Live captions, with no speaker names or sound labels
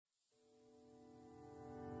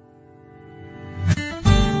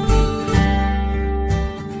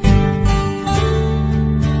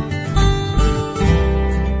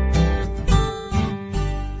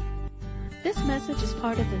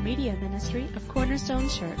media ministry of Cornerstone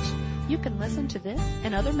Church. You can listen to this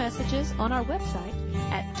and other messages on our website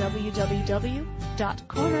at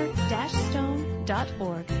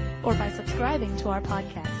www.corner-stone.org or by subscribing to our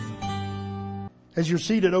podcast. As you're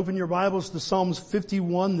seated, open your Bibles to Psalms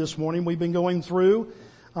 51 this morning. We've been going through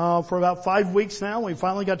for about 5 weeks now. We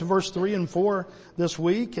finally got to verse 3 and 4 this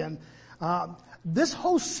week. And this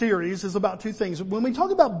whole series is about two things. When we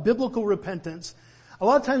talk about biblical repentance, a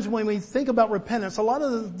lot of times when we think about repentance, a lot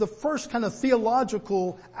of the first kind of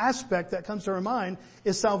theological aspect that comes to our mind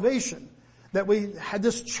is salvation. That we had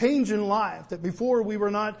this change in life, that before we were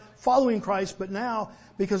not following Christ, but now,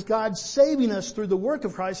 because God's saving us through the work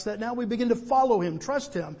of Christ, that now we begin to follow Him,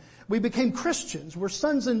 trust Him. We became Christians. We're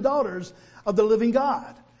sons and daughters of the living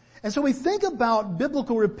God. And so we think about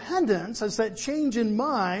biblical repentance as that change in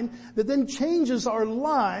mind that then changes our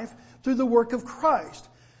life through the work of Christ.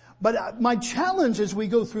 But my challenge as we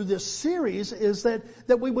go through this series is that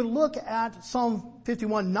we would look at Psalm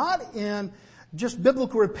 51 not in just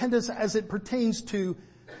biblical repentance as it pertains to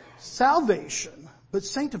salvation, but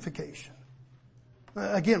sanctification.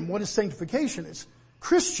 Again, what is sanctification? It's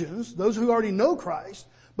Christians, those who already know Christ,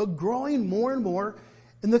 but growing more and more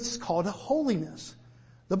in this call to holiness.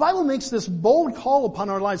 The Bible makes this bold call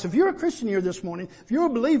upon our lives. If you're a Christian here this morning, if you're a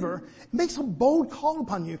believer, it makes a bold call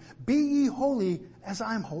upon you. Be ye holy as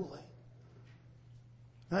I am holy.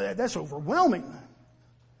 Now, that's overwhelming.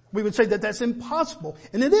 We would say that that's impossible.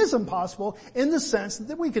 And it is impossible in the sense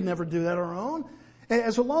that we could never do that on our own.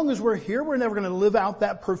 As long as we're here, we're never going to live out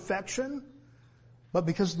that perfection. But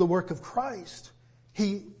because of the work of Christ,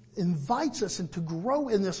 He invites us to grow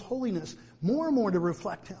in this holiness more and more to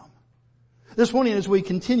reflect Him. This morning as we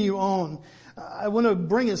continue on, I want to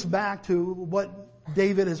bring us back to what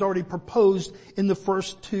David has already proposed in the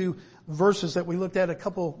first two verses that we looked at a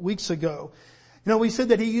couple weeks ago. You know, we said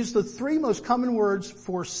that he used the three most common words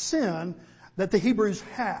for sin that the Hebrews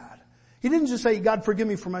had. He didn't just say, God forgive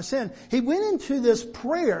me for my sin. He went into this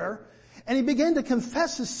prayer and he began to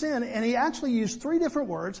confess his sin, and he actually used three different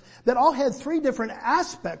words that all had three different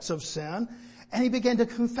aspects of sin, and he began to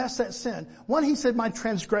confess that sin. One, he said, my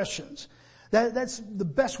transgressions. That's the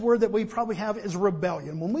best word that we probably have is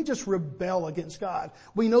rebellion. When we just rebel against God,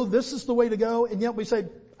 we know this is the way to go, and yet we say,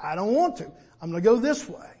 I don't want to. I'm going to go this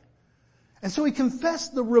way. And so he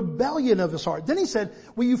confessed the rebellion of his heart. Then he said,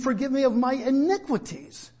 will you forgive me of my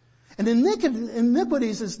iniquities? And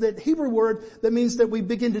iniquities is that Hebrew word that means that we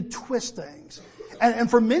begin to twist things.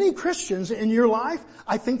 And for many Christians in your life,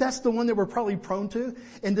 I think that's the one that we're probably prone to.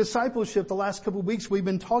 In discipleship, the last couple of weeks, we've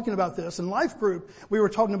been talking about this. In life group, we were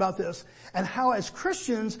talking about this. And how as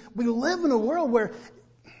Christians, we live in a world where,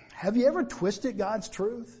 have you ever twisted God's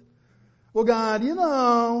truth? Well, God,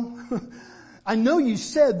 I know you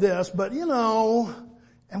said this, but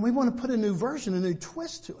and we want to put a new version, a new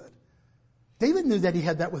twist to it. David knew that he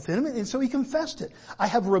had that within him, and so he confessed it. I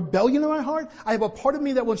have rebellion in my heart. I have a part of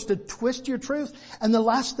me that wants to twist your truth. And the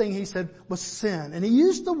last thing he said was sin. And he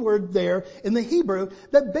used the word there in the Hebrew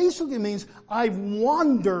that basically means I've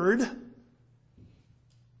wandered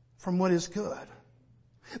from what is good.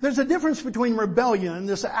 There's a difference between rebellion,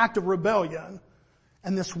 this act of rebellion,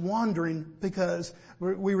 and this wandering, because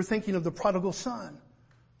we were thinking of the prodigal son.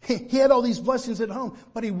 He had all these blessings at home,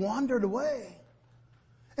 but he wandered away.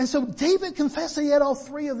 And so David confessed that he had all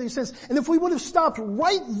three of these sins. And if we would have stopped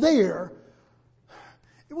right there,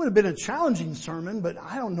 it would have been a challenging sermon, but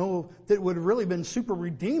I don't know that it would have really been super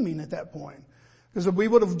redeeming at that point. Because if we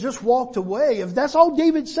would have just walked away, if that's all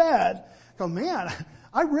David said, go, man,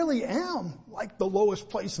 I really am like the lowest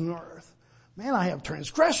place on earth. Man, I have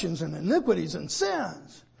transgressions and iniquities and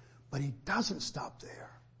sins. But he doesn't stop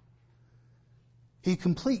there. He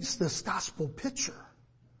completes this gospel picture.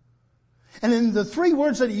 And in the three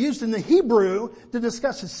words that he used in the Hebrew to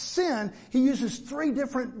discuss his sin, he uses three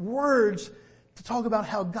different words to talk about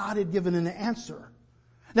how God had given an answer.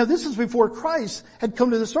 Now this is before Christ had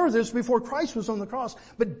come to this earth. This is before Christ was on the cross.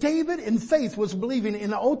 But David in faith was believing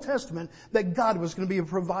in the Old Testament that God was going to be a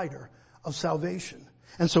provider of salvation.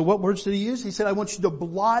 And so what words did he use? He said, I want you to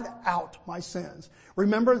blot out my sins.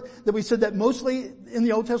 Remember that we said that mostly in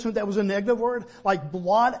the Old Testament that was a negative word, like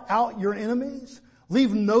blot out your enemies.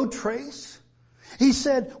 Leave no trace. He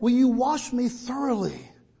said, will you wash me thoroughly?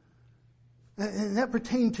 And that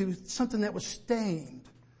pertained to something that was stained.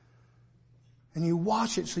 And you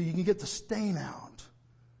wash it so you can get the stain out.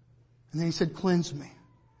 And then he said, cleanse me.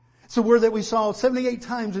 It's a word that we saw 78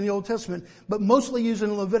 times in the Old Testament, but mostly used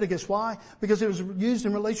in Leviticus. Why? Because it was used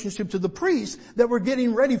in relationship to the priests that were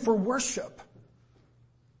getting ready for worship.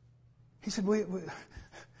 He said, wait.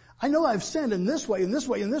 I know I've sinned in this way, in this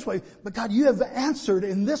way, in this way, but God, you have answered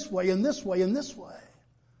in this way, in this way, in this way.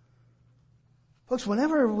 Folks,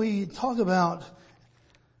 whenever we talk about,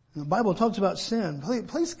 the Bible talks about sin,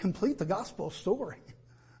 please complete the gospel story.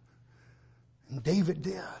 And David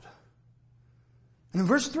did. And in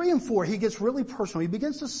verse 3 and 4, he gets really personal. He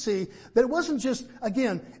begins to see that it wasn't just,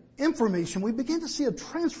 again, information. We begin to see a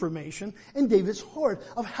transformation in David's heart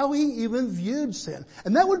of how he even viewed sin.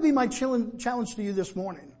 And that would be my challenge to you this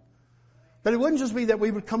morning. That it wouldn't just be that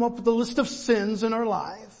we would come up with a list of sins in our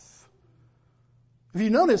life. If you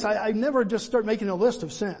notice, I never just start making a list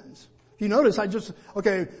of sins. If you notice,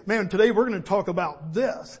 today we're going to talk about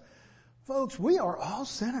this. Folks, we are all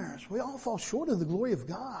sinners. We all fall short of the glory of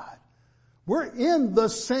God. We're in the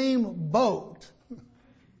same boat.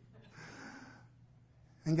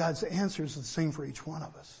 And God's answer is the same for each one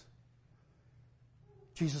of us.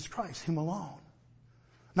 Jesus Christ, Him alone.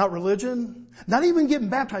 Not religion, not even getting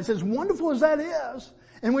baptized. As wonderful as that is,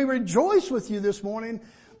 and we rejoice with you this morning,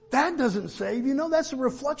 that doesn't save. You know, that's a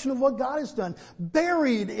reflection of what God has done.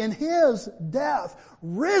 Buried in His death,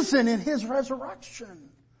 risen in His resurrection.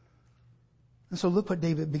 And so look what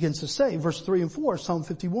David begins to say, verse 3 and 4, Psalm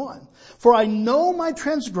 51. For I know my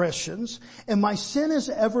transgressions, and my sin is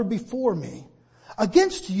ever before me.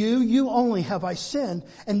 Against you, you only have I sinned,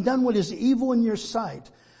 and done what is evil in your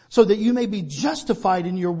sight, so that you may be justified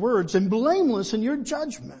in your words, and blameless in your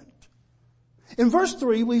judgment. In verse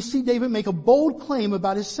 3, we see David make a bold claim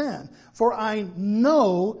about his sin. For I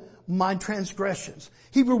know my transgressions.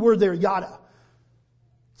 Hebrew word there, yada.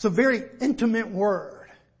 It's a very intimate word.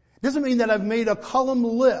 It doesn't mean that I've made a column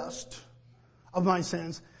list of my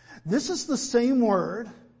sins. This is the same word.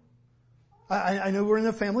 I know we're in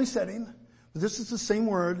a family setting, but this is the same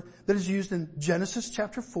word that is used in Genesis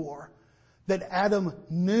chapter 4 that Adam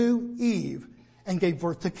knew Eve and gave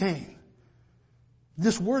birth to Cain.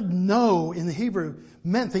 This word know in the Hebrew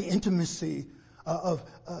meant the intimacy of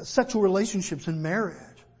sexual relationships and marriage.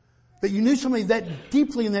 That you knew somebody that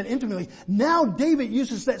deeply and that intimately. Now David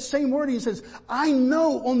uses that same word. He says, I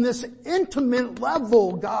know on this intimate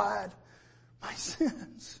level, God, my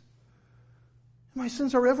sins. My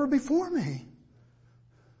sins are ever before me.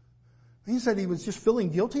 He said he was just feeling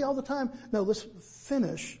guilty all the time. No, let's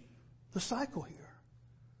finish the cycle here.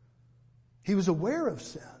 He was aware of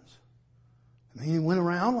sins. I mean, he went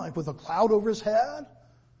around like with a cloud over his head.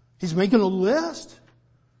 He's making a list.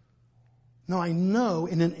 No, I know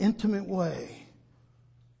in an intimate way.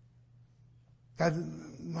 God,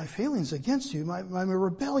 my failings against you, my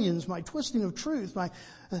rebellions, my twisting of truth, my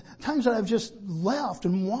times that I've just left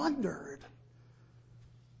and wandered.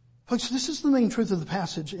 Folks, this is the main truth of the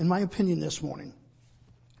passage, in my opinion, this morning.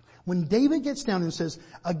 When David gets down and says,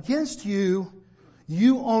 against you,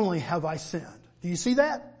 you only have I sinned. Do you see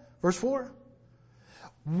that? Verse 4.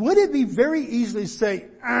 Would it be very easy to say,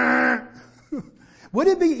 would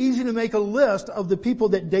it be easy to make a list of the people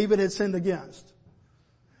that David had sinned against?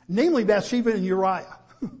 Namely Bathsheba and Uriah.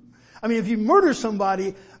 I mean, if you murder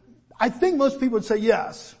somebody, I think most people would say,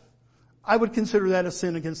 yes, I would consider that a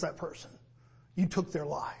sin against that person. You took their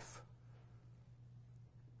life.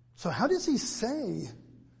 So how does he say,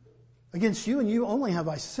 against you and you only have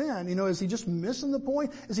I sinned? You know, is he just missing the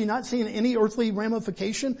point? Is he not seeing any earthly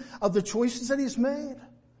ramification of the choices that he's made?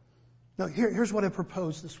 No, here's what I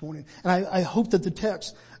propose this morning. And I hope that the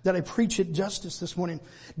text that I preach it justice this morning.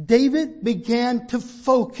 David began to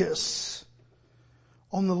focus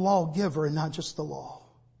on the lawgiver and not just the law.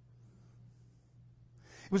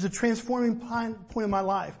 It was a transforming point in my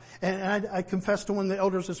life. And I confessed to one of the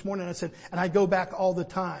elders this morning, I said, and I go back all the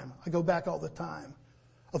time. I go back all the time.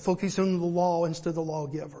 Of focusing on the law instead of the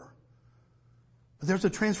lawgiver. But there's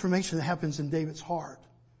a transformation that happens in David's heart.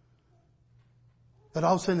 That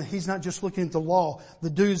all of a sudden he's not just looking at the law, the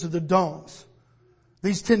do's and the don'ts.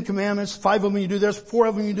 These 10 commandments, 5 of them you do this, 4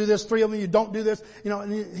 of them you do this, 3 of them you don't do this. You know,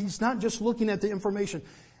 and he's not just looking at the information.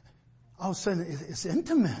 All of a sudden it's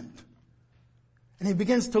intimate. And he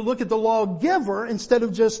begins to look at the lawgiver instead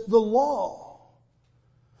of just the law.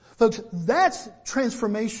 Folks, that's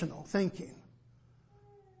transformational thinking.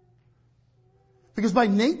 Because by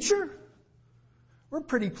nature, we're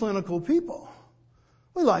pretty clinical people.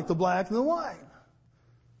 We like the black and the white.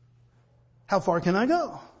 How far can I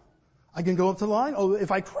go? I can go up to the line. Oh,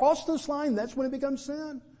 if I cross this line, that's when it becomes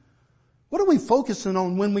sin. What are we focusing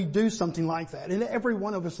on when we do something like that? And every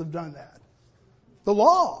one of us have done that. The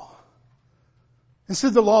law. Instead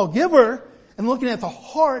of the lawgiver and looking at the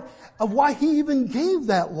heart of why he even gave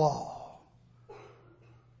that law.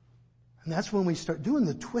 And that's when we start doing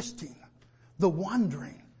the twisting, the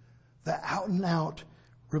wandering, the out and out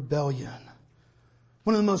rebellion.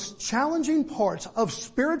 One of the most challenging parts of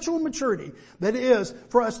spiritual maturity that is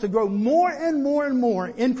for us to grow more and more and more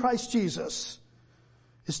in Christ Jesus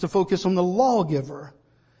is to focus on the lawgiver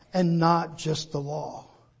and not just the law.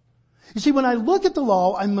 You see, when I look at the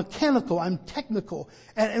law, I'm mechanical, I'm technical,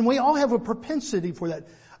 and we all have a propensity for that.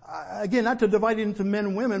 Again, not to divide it into men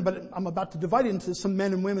and women, but I'm about to divide it into some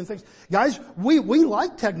men and women things. Guys, we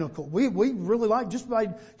like technical. We really like, just by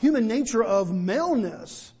human nature of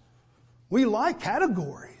maleness, we like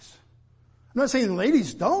categories. I'm not saying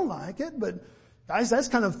ladies don't like it, but guys, that's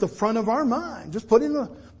kind of the front of our mind. Just put it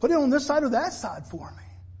on this side or that side for me.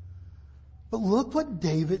 But look what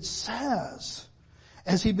David says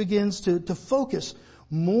as he begins to focus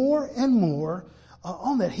more and more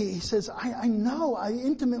on that. He says, I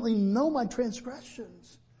intimately know my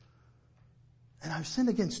transgressions. And I've sinned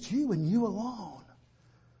against you and you alone.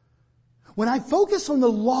 When I focus on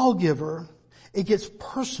the lawgiver, it gets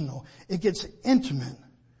personal. It gets intimate.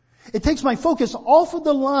 It takes my focus off of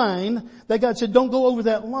the line that God said, don't go over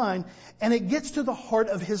that line, and it gets to the heart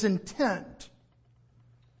of His intent.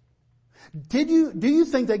 Do you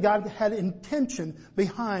think that God had intention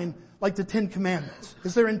behind, like, the Ten Commandments?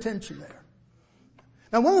 Is there intention there?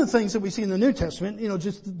 Now, one of the things that we see in the New Testament,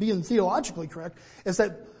 just being theologically correct, is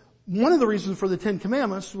that one of the reasons for the Ten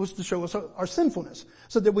Commandments was to show us our sinfulness,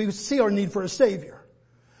 so that we would see our need for a Savior.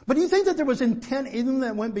 But do you think that there was intent even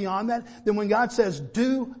that went beyond that? That when God says,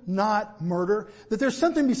 do not murder, that there's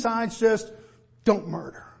something besides just, don't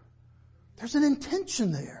murder. There's an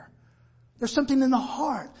intention there. There's something in the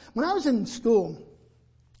heart. When I was in school,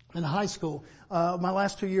 in high school, my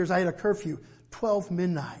last 2 years, I had a curfew, 12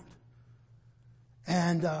 midnight.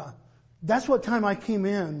 And that's what time I came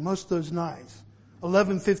in most of those nights,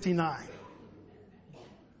 11:59.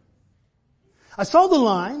 I saw the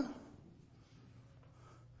line.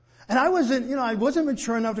 And I wasn't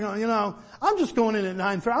mature enough to go, I'm just going in at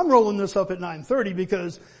 9:30. I'm rolling this up at 9:30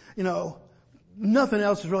 because, nothing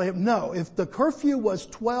else is really happening. No, if the curfew was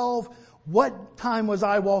 12, what time was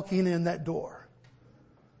I walking in that door?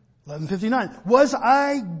 11:59. Was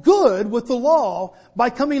I good with the law by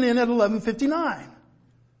coming in at 11:59?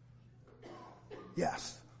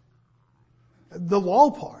 Yes. The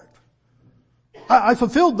law part. I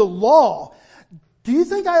fulfilled the law. Do you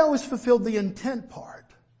think I always fulfilled the intent part?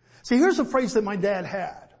 See, here's a phrase that my dad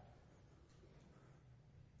had.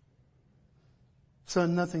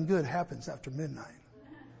 Son, nothing good happens after midnight.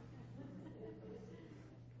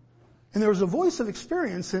 And there was a voice of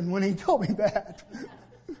experience in when he told me that.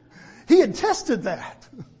 He had tested that.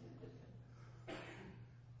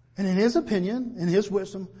 And in his opinion, in his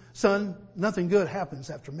wisdom, son, nothing good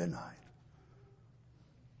happens after midnight.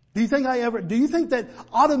 Do you think that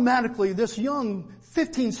automatically this young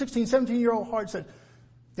 15, 16, 17-year-old heart said,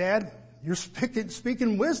 Dad, you're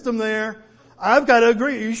speaking wisdom there. I've got to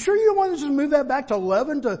agree. Are you sure you don't want to just move that back to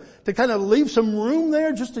 11 to kind of leave some room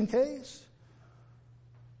there just in case?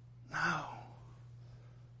 No.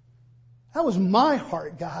 That was my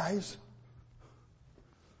heart, guys.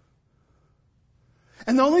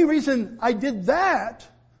 And the only reason I did that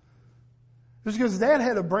was because Dad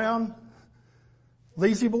had a brown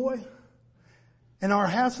lazy boy. In our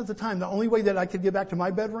house at the time, the only way that I could get back to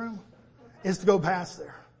my bedroom is to go past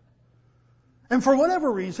there. And for whatever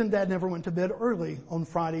reason, Dad never went to bed early on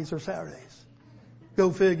Fridays or Saturdays. Go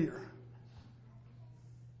figure.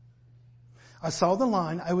 I saw the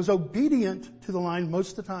line. I was obedient to the line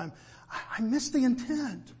most of the time. I missed the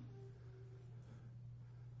intent.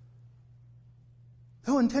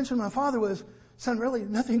 The whole intention of my father was, son, really,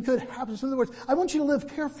 nothing good happens. In other words, I want you to live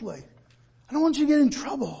carefully. I don't want you to get in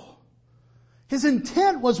trouble. His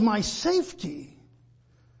intent was my safety.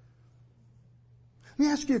 Let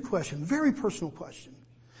me ask you a question, a very personal question.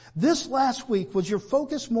 This last week, was your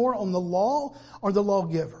focus more on the law or the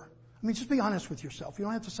lawgiver? I mean, just be honest with yourself. You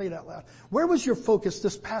don't have to say it out loud. Where was your focus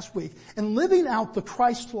this past week in living out the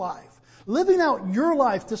Christ life? Living out your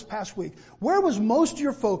life this past week. Where was most of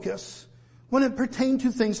your focus when it pertained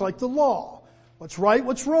to things like the law? What's right,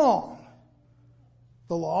 what's wrong?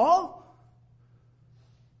 The law?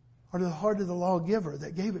 Or the heart of the lawgiver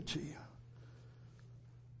that gave it to you?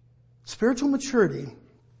 Spiritual maturity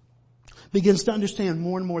begins to understand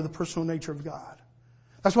more and more the personal nature of God.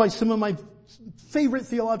 That's why some of my favorite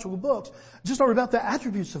theological books just are about the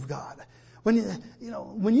attributes of God.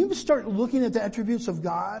 When you start looking at the attributes of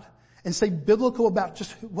God and say biblical about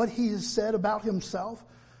just what He has said about Himself,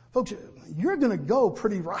 folks, you're going to go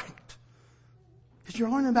pretty right. Because you're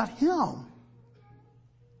learning about Him.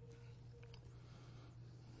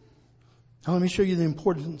 Now let me show you the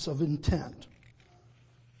importance of intent.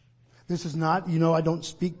 This is not, I don't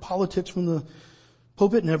speak politics from the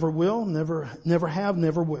pulpit, never will, never have,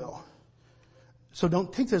 never will. So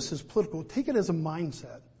don't take this as political, take it as a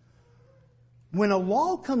mindset. When a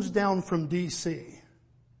law comes down from D.C.,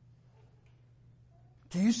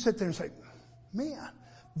 do you sit there and say, man,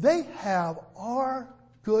 they have our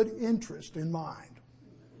good interest in mind?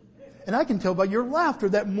 And I can tell by your laughter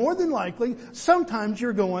that more than likely, sometimes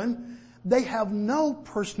you're going, they have no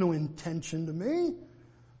personal intention to me.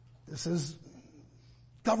 This is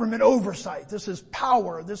government oversight. This is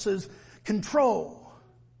power. This is control.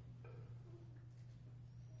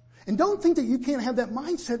 And don't think that you can't have that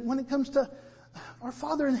mindset when it comes to our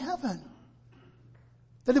Father in heaven.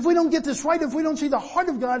 That if we don't get this right, if we don't see the heart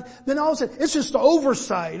of God, then all of a sudden it's just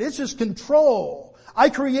oversight. It's just control. I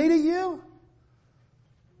created you,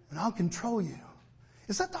 and I'll control you.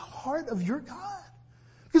 Is that the heart of your God?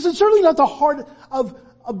 Because it's certainly not the heart of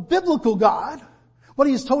a biblical God, what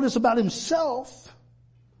He has told us about Himself.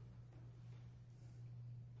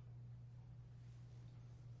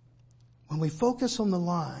 When we focus on the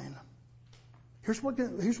line, here's what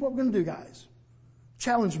we're going to do, guys.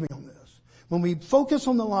 Challenge me on this. When we focus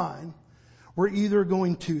on the line, we're either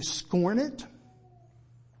going to scorn it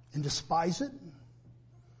and despise it.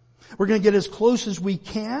 We're going to get as close as we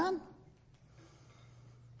can.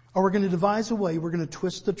 Or we're going to devise a way, we're going to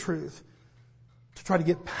twist the truth to try to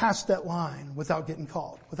get past that line without getting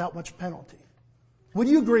caught, without much penalty. Would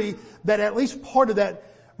you agree that at least part of that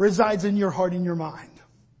resides in your heart and your mind?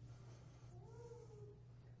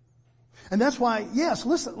 And that's why, yes,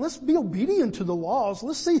 listen, let's be obedient to the laws.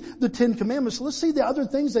 Let's see the 10 Commandments. Let's see the other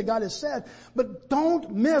things that God has said. But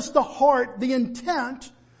don't miss the heart, the intent,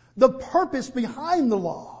 the purpose behind the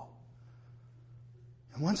law.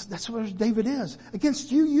 And once that's where David is.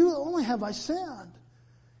 Against you only have I sinned.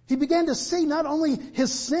 He began to see not only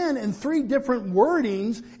his sin in 3 different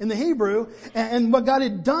wordings in the Hebrew and what God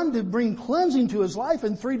had done to bring cleansing to his life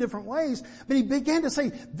in 3 different ways, but he began to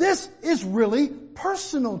say, this is really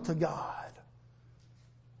personal to God.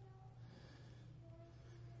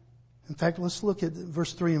 In fact, let's look at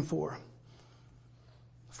verse 3 and 4.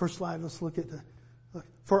 First slide, let's look at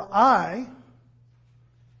for I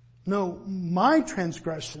know my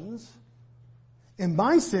transgressions and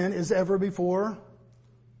my sin is ever before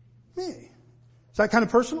me. Is that kind of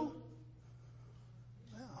personal?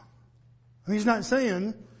 Yeah. I mean, he's not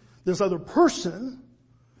saying this other person,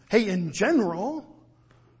 hey, in general.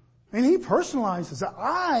 I mean, he personalizes it.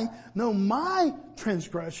 I know my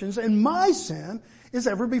transgressions and my sin is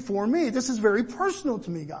ever before me. This is very personal to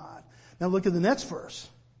me, God. Now look at the next verse.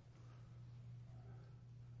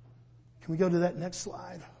 Can we go to that next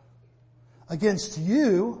slide? Against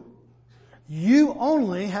you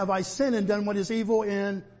only have I sinned and done what is evil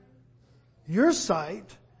in your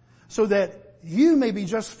sight, so that you may be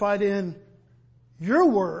justified in your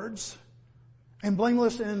words and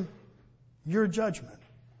blameless in your judgment.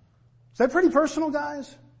 Is that pretty personal,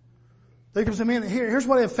 guys? Because, I mean, here's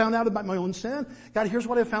what I have found out about my own sin. God, here's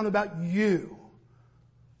what I found about you.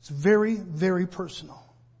 It's very, very personal.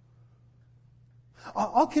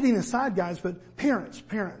 All kidding aside, guys, but parents,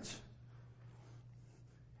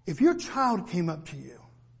 if your child came up to you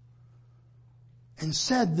and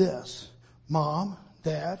said this, Mom,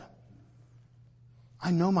 Dad,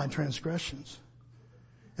 I know my transgressions,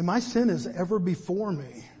 and my sin is ever before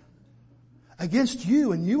me. Against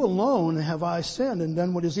you and you alone have I sinned and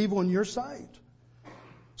done what is evil in your sight,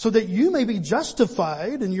 so that you may be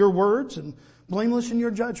justified in your words and blameless in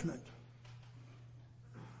your judgment.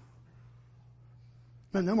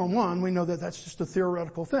 But number one, we know that that's just a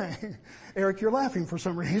theoretical thing. Eric, you're laughing for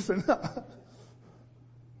some reason.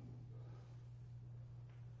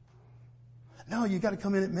 No, you got to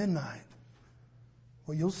come in at midnight.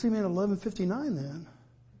 Well, you'll see me at 11:59 then.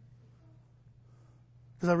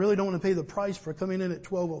 Because I really don't want to pay the price for coming in at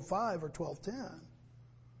 12:05 or 12:10.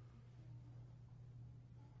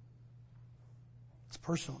 It's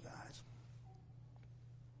personal, guys.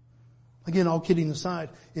 Again, all kidding aside,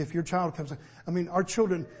 if your child comes, I mean, our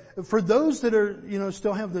children, for those that are,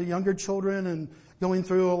 still have the younger children and going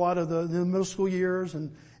through a lot of the middle school years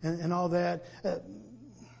and all that,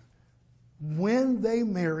 when they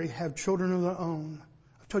marry, have children of their own,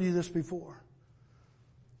 I've told you this before.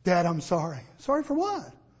 Dad, I'm sorry. Sorry for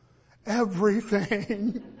what?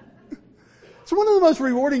 Everything. It's one of the most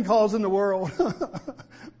rewarding calls in the world.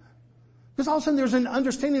 Because all of a sudden there's an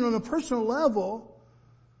understanding on a personal level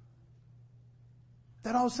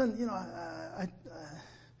that all of a sudden,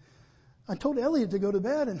 I told Elliot to go to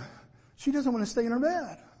bed and she doesn't want to stay in her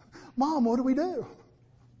bed. Mom, what do we do?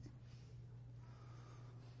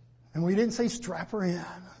 And we didn't say strap her in.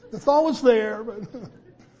 The thought was there, but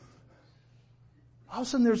all of a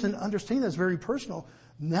sudden there's an understanding that's very personal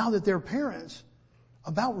now that they're parents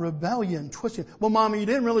about rebellion, twisting. Well, Mommy, you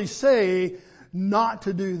didn't really say not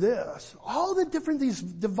to do this. All the different, these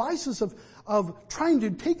devices of trying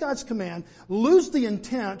to take God's command, lose the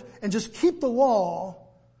intent, and just keep the law,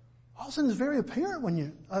 all of a sudden is very apparent when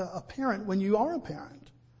you are a parent.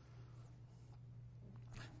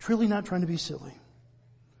 Truly not trying to be silly.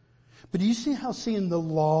 But do you see how seeing the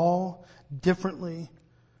law differently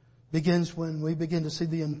begins when we begin to see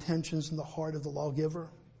the intentions in the heart of the lawgiver?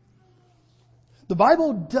 The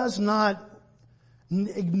Bible does not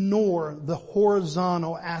ignore the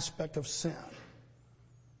horizontal aspect of sin,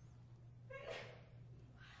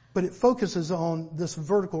 but it focuses on this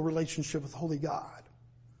vertical relationship with holy God.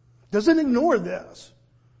 Doesn't ignore this.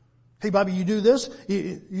 Hey, Bobby, you do this,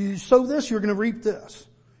 you sow this, you're going to reap this.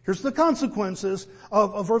 Here's the consequences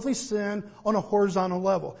of earthly sin on a horizontal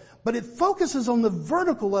level. But it focuses on the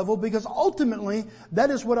vertical level because ultimately that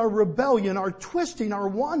is what our rebellion, our twisting, our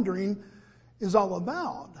wandering is all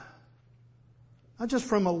about. Not just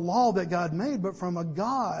from a law that God made, but from a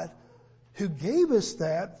God who gave us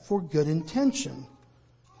that for good intention.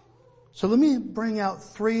 So let me bring out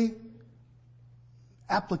 3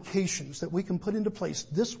 applications that we can put into place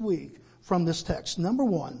this week from this text. Number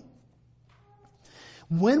 1,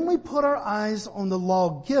 when we put our eyes on the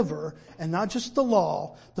lawgiver and not just the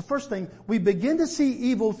law, the first thing, we begin to see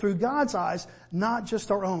evil through God's eyes, not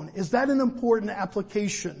just our own. Is that an important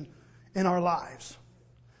application in our lives?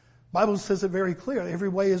 The Bible says it very clearly. Every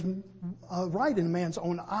way is right in man's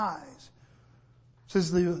own eyes. It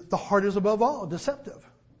says the heart is above all deceptive.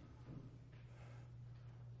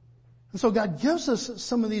 And so God gives us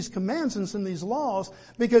some of these commands and some of these laws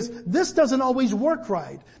because this doesn't always work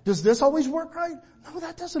right. Does this always work right? No,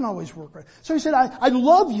 that doesn't always work right. So he said, I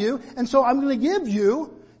love you, and so I'm going to give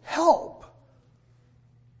you help.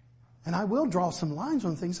 And I will draw some lines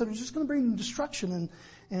on things that are just going to bring destruction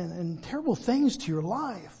and terrible things to your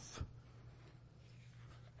life.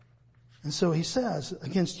 And so he says,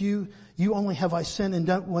 against you only have I sinned and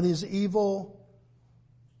done what is evil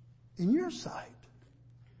in your sight.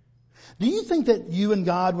 Do you think that you and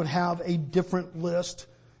God would have a different list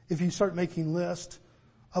if you start making lists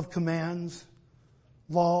of commands,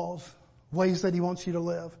 laws, ways that he wants you to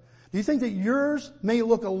live? Do you think that yours may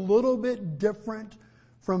look a little bit different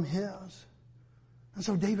from his? And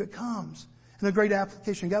so David comes in a great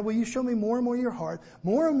application. God, will you show me more and more of your heart,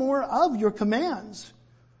 more and more of your commands?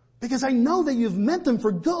 Because I know that you've meant them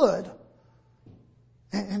for good.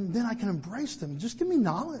 And then I can embrace them. Just give me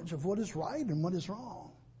knowledge of what is right and what is wrong.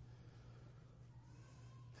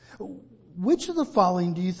 Which of the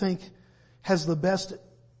following do you think has the best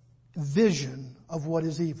vision of what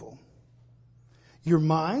is evil? Your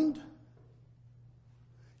mind,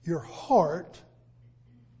 your heart,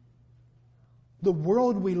 the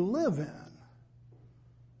world we live in,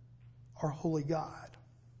 or holy God?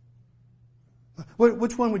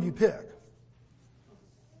 Which one would you pick?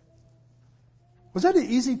 Was that an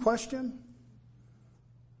easy question?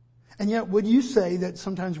 And yet, would you say that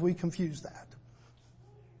sometimes we confuse that?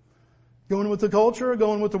 Going with the culture,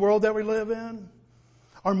 going with the world that we live in,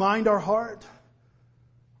 our mind, our heart.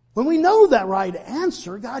 When we know that right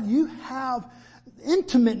answer, God, you have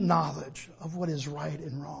intimate knowledge of what is right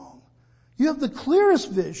and wrong. You have the clearest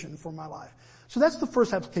vision for my life. So that's the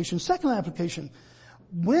first application. Second application,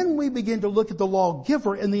 when we begin to look at the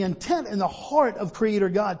lawgiver and the intent and the heart of Creator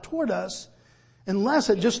God toward us, and less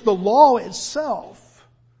at just the law itself,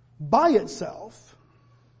 by itself,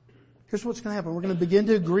 here's what's going to happen. We're going to begin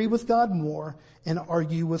to agree with God more and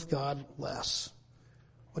argue with God less.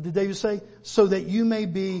 What did David say? So that you may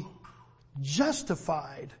be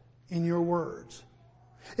justified in your words.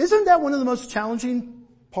 Isn't that one of the most challenging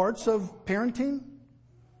parts of parenting?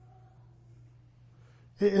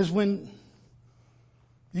 Is when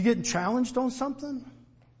you get challenged on something?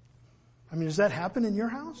 I mean, does that happen in your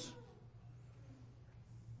house?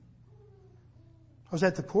 I was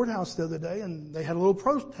at the courthouse the other day and they had a little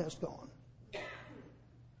protest going.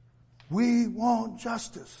 We want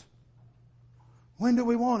justice. When do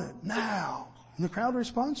we want it? Now. And the crowd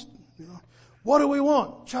responds, what do we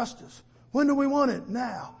want? Justice. When do we want it?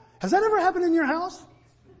 Now. Has that ever happened in your house?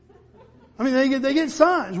 I mean, they get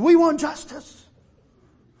signs. We want justice.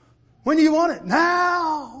 When do you want it?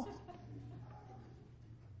 Now.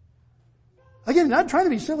 Again, not trying to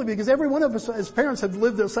be silly because every one of us as parents have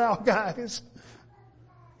lived this out, guys.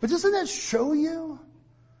 But doesn't that show you?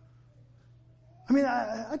 I mean,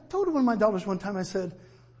 I told one of my daughters one time, I said,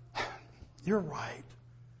 you're right.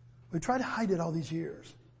 We tried to hide it all these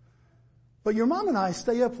years. But your mom and I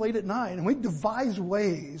stay up late at night and we devise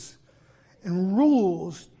ways and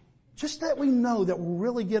rules Just that we know that will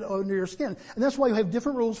really get under your skin. And that's why we have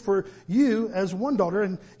different rules for you as one daughter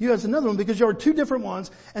and you as another one, because you are two different ones.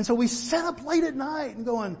 And so we set up late at night and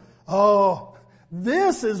going, oh,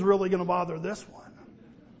 this is really going to bother this one.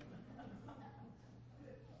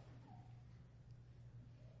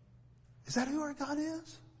 Is that who our God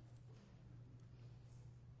is?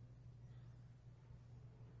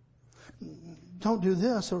 Don't do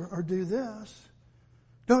this or do this.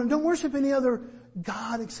 Don't worship any other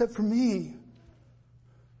God except for me.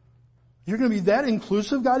 You're going to be that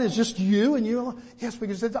inclusive? God is just you and you alone? Yes,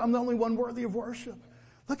 because I'm the only one worthy of worship.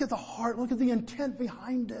 Look at the heart. Look at the intent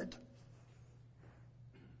behind it.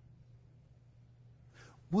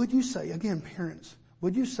 Would you say, again, parents,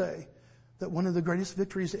 would you say that one of the greatest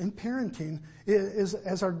victories in parenting is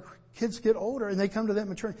as our kids get older and they come to that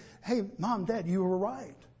maturity, hey, Mom, Dad, you were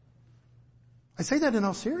right. I say that in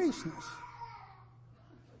all seriousness.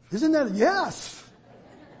 Isn't that, yes.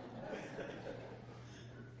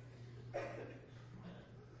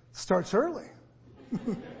 Starts early.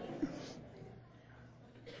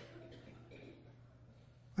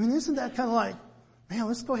 I mean, isn't that kind of like, man,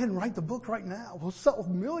 let's go ahead and write the book right now. We'll sell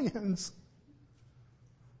millions.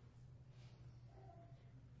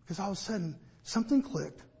 Because all of a sudden, something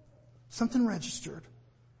clicked, something registered,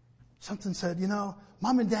 something said,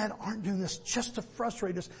 Mom and Dad aren't doing this just to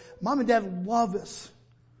frustrate us. Mom and Dad love us.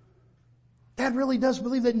 Dad really does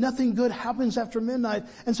believe that nothing good happens after midnight.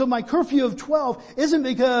 And so my curfew of 12 isn't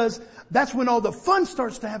because that's when all the fun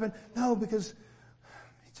starts to happen. No, because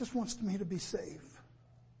he just wants me to be safe.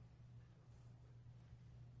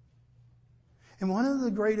 And one of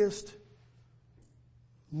the greatest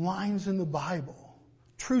lines in the Bible,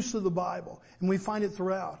 truths of the Bible, and we find it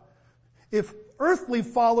throughout. If earthly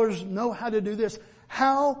fathers know how to do this,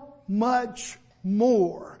 how much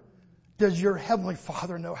more does your heavenly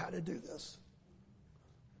Father know how to do this?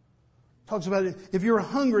 Talks about it. If you're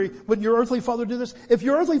hungry, would your earthly Father do this? If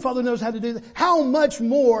your earthly Father knows how to do this, how much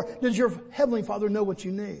more does your heavenly Father know what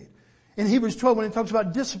you need? In Hebrews 12, when it talks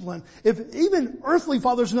about discipline, if even earthly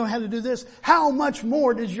fathers know how to do this, how much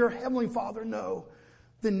more does your heavenly Father know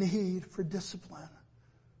the need for discipline?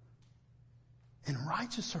 And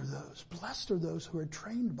righteous are those, blessed are those who are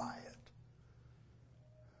trained by it.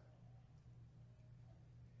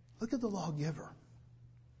 Look at the lawgiver.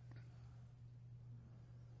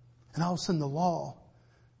 And all of a sudden the law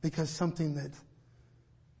becomes something that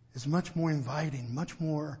is much more inviting, much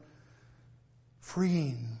more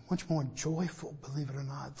freeing, much more joyful, believe it or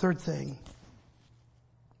not. Third thing,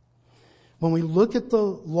 when we look at the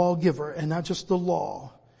lawgiver and not just the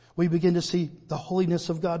law, we begin to see the holiness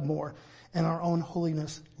of God more and our own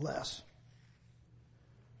holiness less.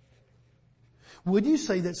 Would you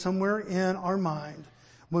say that somewhere in our mind,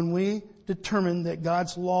 when we determine that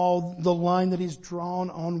God's law, the line that He's drawn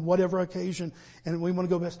on whatever occasion, and we want to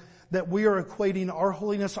go best, that we are equating our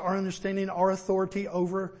holiness, our understanding, our authority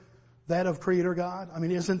over that of Creator God? I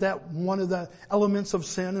mean, isn't that one of the elements of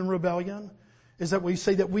sin and rebellion? Is that we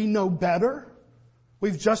say that we know better?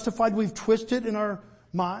 We've justified, we've twisted in our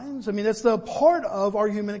minds. I mean, that's the part of our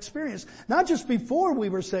human experience. Not just before we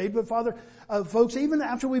were saved, but Father, folks, even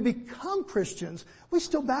after we become Christians, we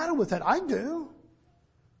still battle with that. I do.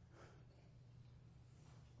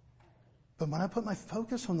 But when I put my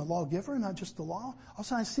focus on the lawgiver and not just the law,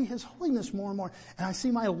 also I see His holiness more and more. And I see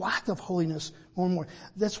my lack of holiness more and more.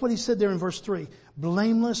 That's what He said there in verse 3.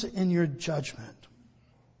 Blameless in your judgment.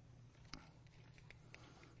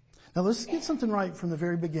 Now let's get something right from the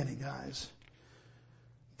very beginning, guys.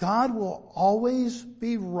 God will always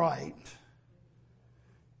be right.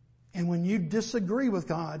 And when you disagree with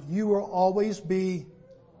God, you will always be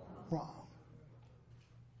wrong.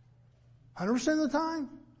 100% of the time?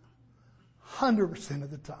 100%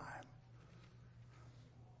 of the time.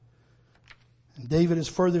 And David is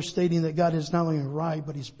further stating that God is not only right,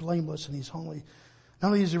 but He's blameless and He's holy. Not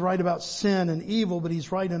only is He right about sin and evil, but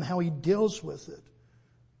He's right in how He deals with it.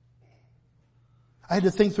 I had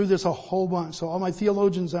to think through this a whole bunch. So all my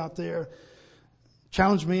theologians out there,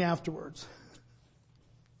 challenge me afterwards.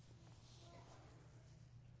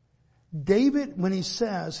 David, when he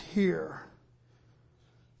says here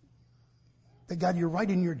that God, you're right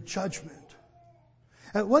in your judgment.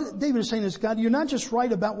 What David is saying is, God, you're not just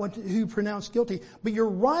right about who you pronounce guilty, but you're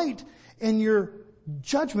right in your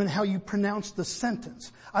judgment, how you pronounce the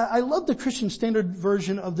sentence. I love the Christian Standard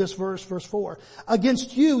Version of this verse, verse 4.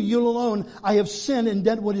 Against you alone, I have sinned and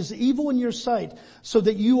done what is evil in your sight, so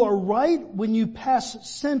that you are right when you pass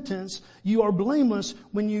sentence, you are blameless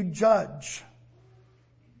when you judge.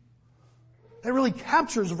 That really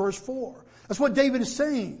captures verse 4. That's what David is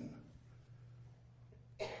saying.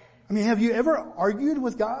 I mean, have you ever argued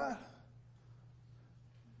with God?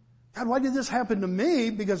 God, why did this happen to me?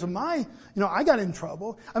 Because of my, I got in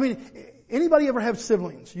trouble. I mean, anybody ever have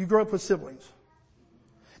siblings? You grew up with siblings.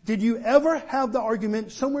 Did you ever have the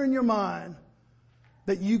argument somewhere in your mind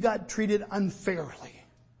that you got treated unfairly?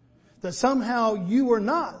 That somehow you were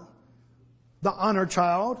not the honor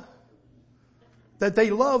child? That they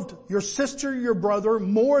loved your sister, your brother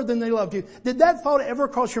more than they loved you? Did that thought ever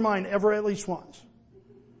cross your mind, ever, at least once?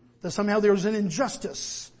 That somehow there was an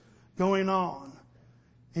injustice going on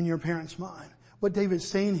in your parents' mind? What David's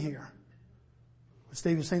saying here, what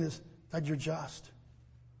David's saying is, God, you're just.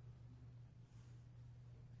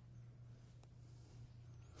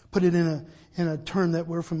 Put it in a term that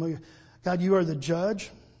we're familiar. God, you are the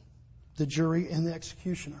judge, the jury, and the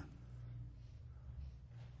executioner.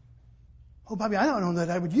 Oh, Bobby, I don't know that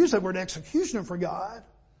I would use that word executioner for God.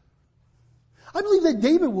 I believe that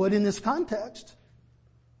David would in this context.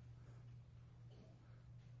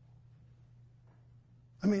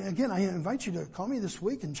 I mean, again, I invite you to call me this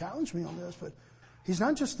week and challenge me on this, but he's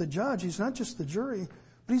not just the judge, he's not just the jury,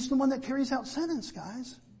 but he's the one that carries out sentence,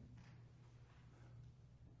 guys.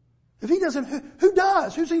 If he doesn't, who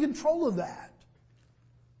does? Who's in control of that?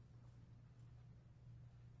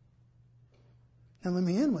 Now let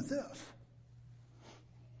me end with this.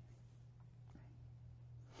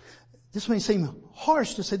 This may seem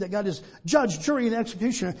harsh to say that God is judge, jury, and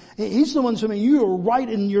executioner. He's the one saying you are right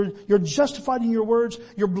and you're justified in your words.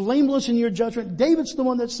 You're blameless in your judgment. David's the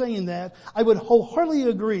one that's saying that. I would wholeheartedly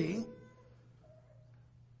agree.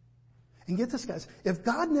 And get this, guys. If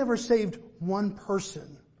God never saved one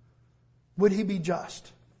person, would he be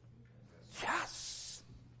just? Yes.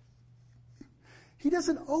 He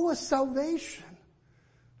doesn't owe us salvation.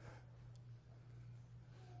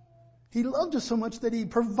 He loved us so much that he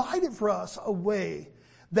provided for us a way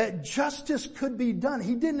that justice could be done.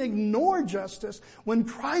 He didn't ignore justice. When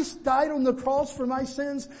Christ died on the cross for my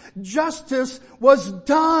sins, justice was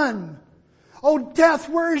done. Oh, death,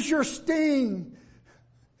 where is your sting?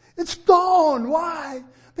 It's gone. Why?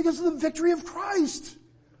 Because of the victory of Christ.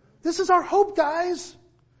 This is our hope, guys.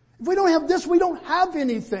 If we don't have this, we don't have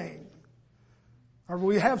anything. Or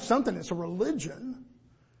we have something, it's a religion.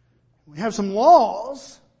 We have some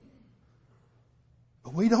laws.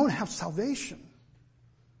 But we don't have salvation.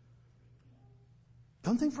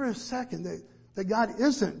 Don't think for a second that God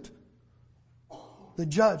isn't the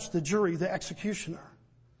judge, the jury, the executioner.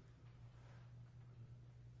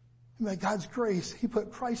 And by God's grace, he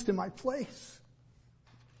put Christ in my place.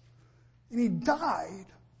 And he died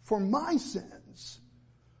for my sins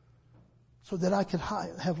so that I could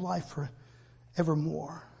have life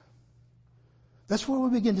forevermore. That's where we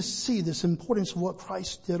begin to see this importance of what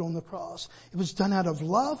Christ did on the cross. It was done out of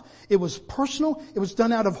love. It was personal. It was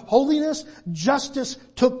done out of holiness. Justice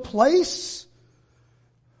took place.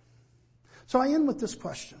 So I end with this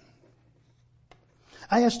question.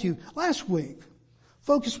 I asked you last week,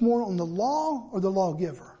 focus more on the law or the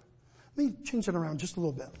lawgiver? Let me change it around just a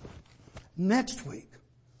little bit. Next week,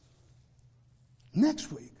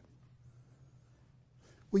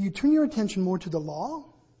 will you turn your attention more to the law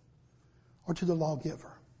or to the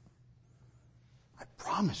lawgiver? I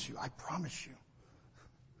promise you. It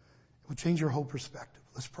will change your whole perspective.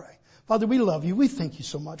 Let's pray. Father, we love you. We thank you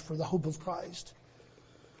so much for the hope of Christ.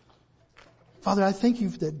 Father, I thank you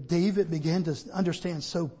that David began to understand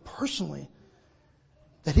so personally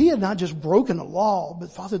that he had not just broken a law,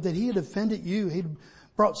 but Father, that he had offended you. He had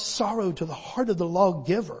brought sorrow to the heart of the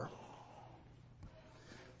lawgiver.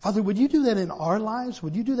 Father, would you do that in our lives?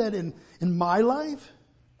 Would you do that in my life?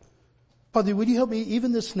 Father, would you help me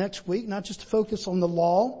even this next week, not just to focus on the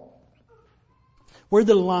law, where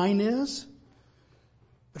the line is,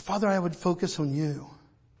 but Father, I would focus on you.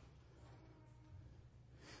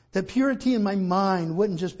 That purity in my mind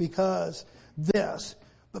wouldn't just because this,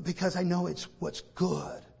 but because I know it's what's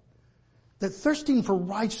good. That thirsting for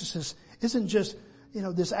righteousness isn't just,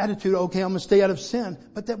 this attitude, okay, I'm going to stay out of sin,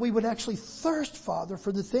 but that we would actually thirst, Father,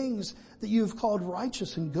 for the things that you've called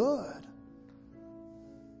righteous and good.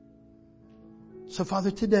 So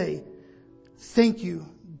Father, today, thank you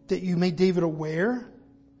that you made David aware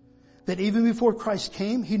that even before Christ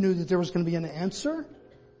came, he knew that there was going to be an answer.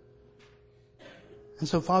 And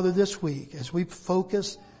so Father, this week, as we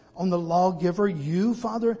focus on the lawgiver, you,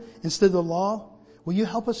 Father, instead of the law, will you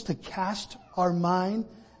help us to cast our mind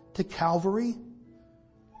to Calvary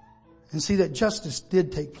and see that justice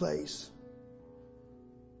did take place.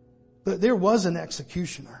 But there was an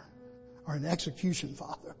executioner or an execution,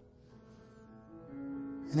 Father.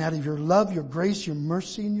 And out of your love, your grace, your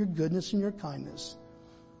mercy, and your goodness and your kindness,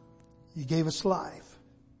 you gave us life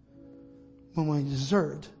when we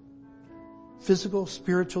deserved physical,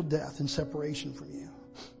 spiritual death and separation from you.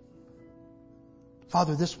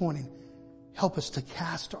 Father, this morning, help us to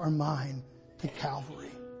cast our mind to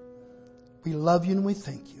Calvary. We love you and we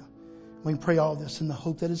thank you. We pray all this in the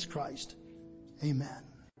hope that is Christ. Amen.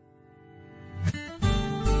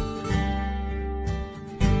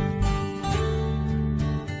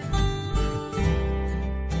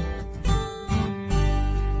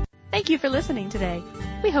 Thank you for listening today.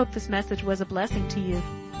 We hope this message was a blessing to you.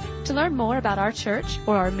 To learn more about our church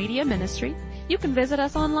or our media ministry, you can visit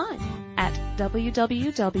us online at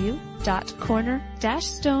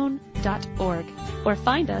www.corner-stone.org or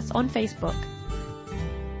find us on Facebook.